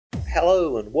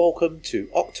Hello and welcome to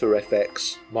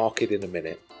OctaFX Market in a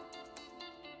Minute.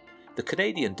 The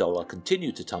Canadian dollar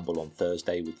continued to tumble on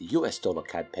Thursday, with the US dollar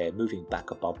CAD pair moving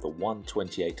back above the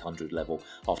 12800 level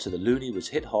after the loonie was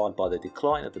hit hard by the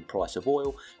decline of the price of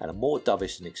oil and a more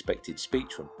dovish than expected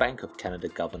speech from Bank of Canada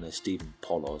Governor Stephen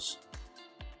Poloz.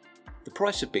 The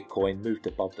price of Bitcoin moved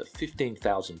above the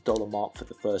 $15,000 mark for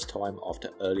the first time after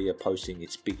earlier posting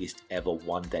its biggest ever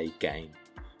one-day gain.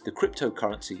 The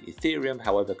cryptocurrency Ethereum,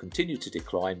 however, continued to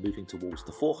decline, moving towards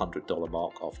the $400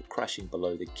 mark after crashing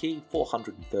below the key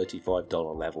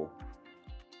 $435 level.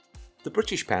 The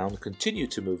British pound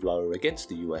continued to move lower against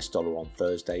the US dollar on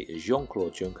Thursday as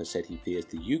Jean-Claude Juncker said he fears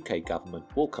the UK government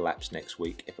will collapse next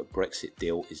week if a Brexit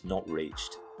deal is not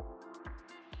reached.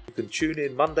 You can tune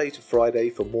in Monday to Friday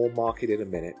for more Market in a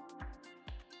Minute.